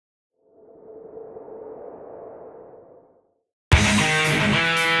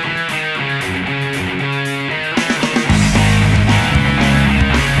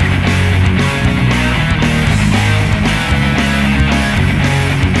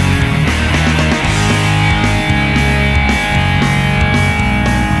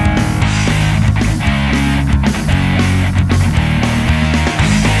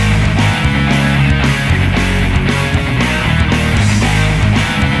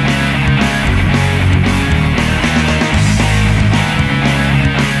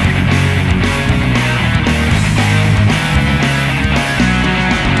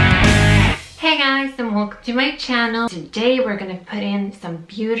to my channel. Today we're going to put in some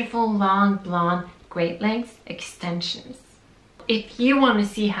beautiful long blonde great lengths extensions. If you want to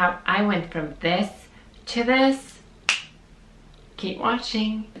see how I went from this to this, keep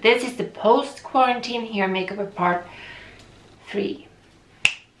watching. This is the post-quarantine hair makeover part 3.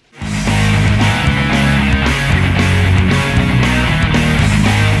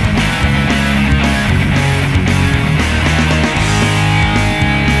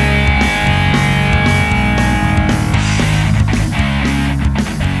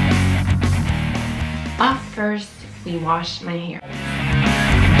 First, we wash my hair.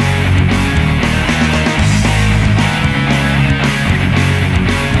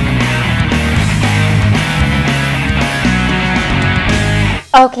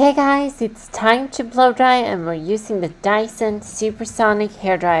 Okay guys, it's time to blow dry and we're using the Dyson Supersonic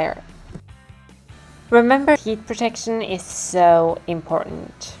hair dryer. Remember, heat protection is so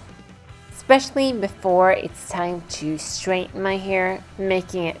important, especially before it's time to straighten my hair,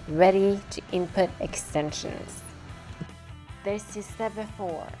 making it ready to input extensions. This is the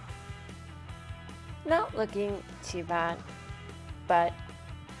before. Not looking too bad, but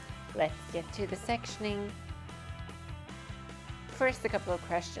let's get to the sectioning. First, a couple of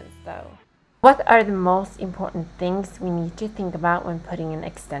questions though. What are the most important things we need to think about when putting in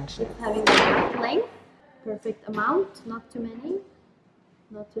extensions? Having the right length, perfect amount, not too many,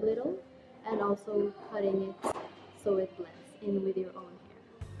 not too little. And also cutting it so it blends in with your own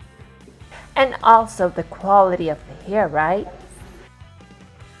hair. And also the quality of the hair, right?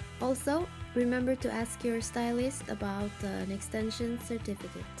 Also, remember to ask your stylist about an extension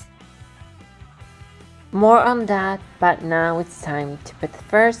certificate. More on that, but now it's time to put the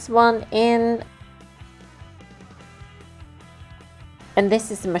first one in. And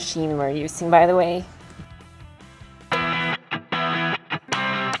this is the machine we're using, by the way.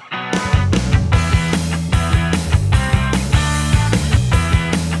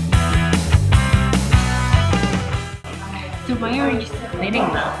 So why are you splitting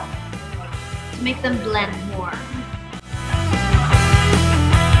them? To make them blend more.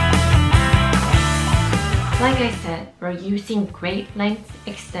 Like I said, we're using great length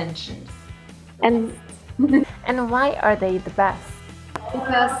extensions. And why are they the best?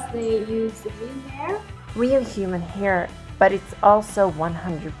 Because they use real hair. Real human hair, but it's also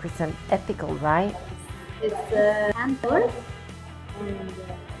 100% ethical, right? It's hand-colored and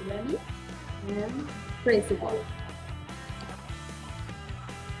runny and traceable.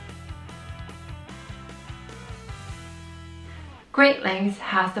 Great Lengths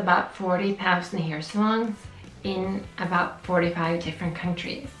has about 40,000 hair salons in about 45 different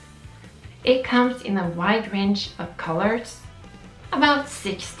countries. It comes in a wide range of colors, about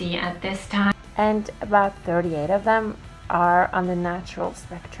 60 at this time, and about 38 of them are on the natural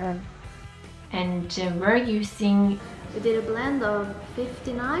spectrum. And we did a blend of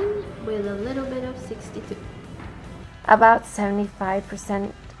 59 with a little bit of 62. About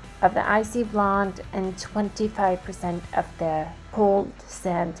 75% of the Icy Blonde and 25% of the cold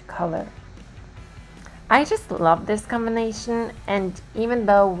sand color. I just love this combination, and even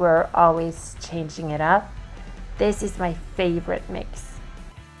though we're always changing it up, this is my favorite mix.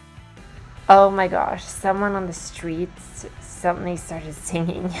 Oh my gosh, someone on the streets suddenly started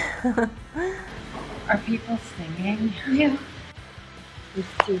singing. Are people singing? Yeah. I'm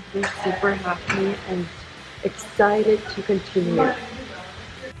super happy and excited to continue.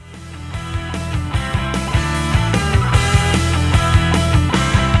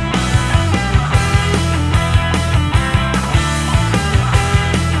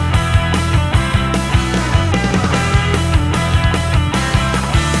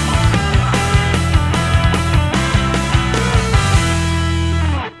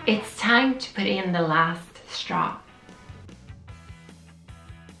 Time to put in the last straw.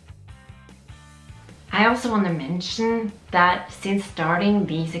 I also want to mention that since starting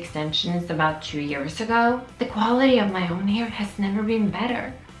these extensions about 2 years ago, the quality of my own hair has never been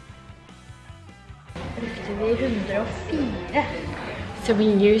better. So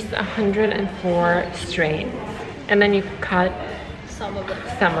we used 104 strands, and then you cut some of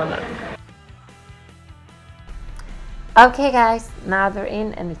them. Okay guys, now they're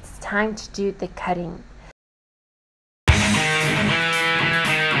in and it's time to do the cutting.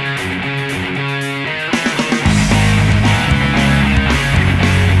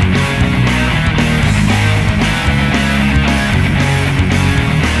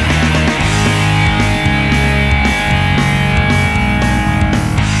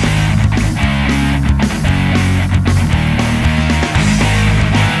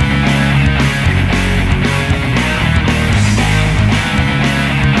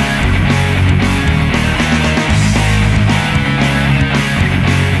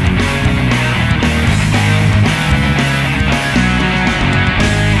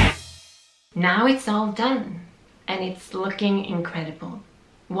 it's all done and it's looking incredible.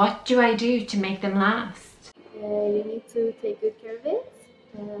 What do I do to make them last? You need to take good care of it,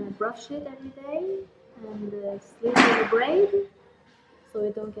 brush it every day, and sleep with a braid so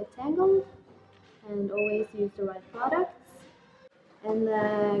it don't get tangled, and always use the right products. And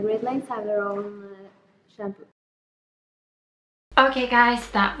Great Lenghts have their own shampoo. Okay guys,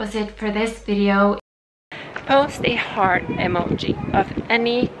 that was it for this video. Post a heart emoji of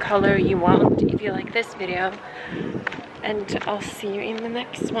any color you want if you like this video, and I'll see you in the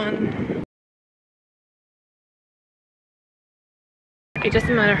next one. It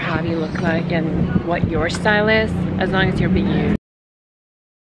doesn't matter how you look like and what your style is, as long as you're being you.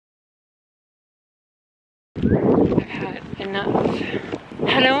 I've had enough.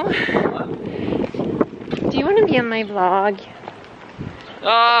 Hello? Do you want to be on my vlog?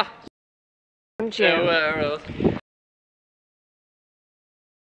 Ah! Don't you?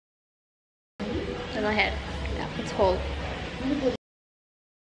 In my head. Yeah, it's cold.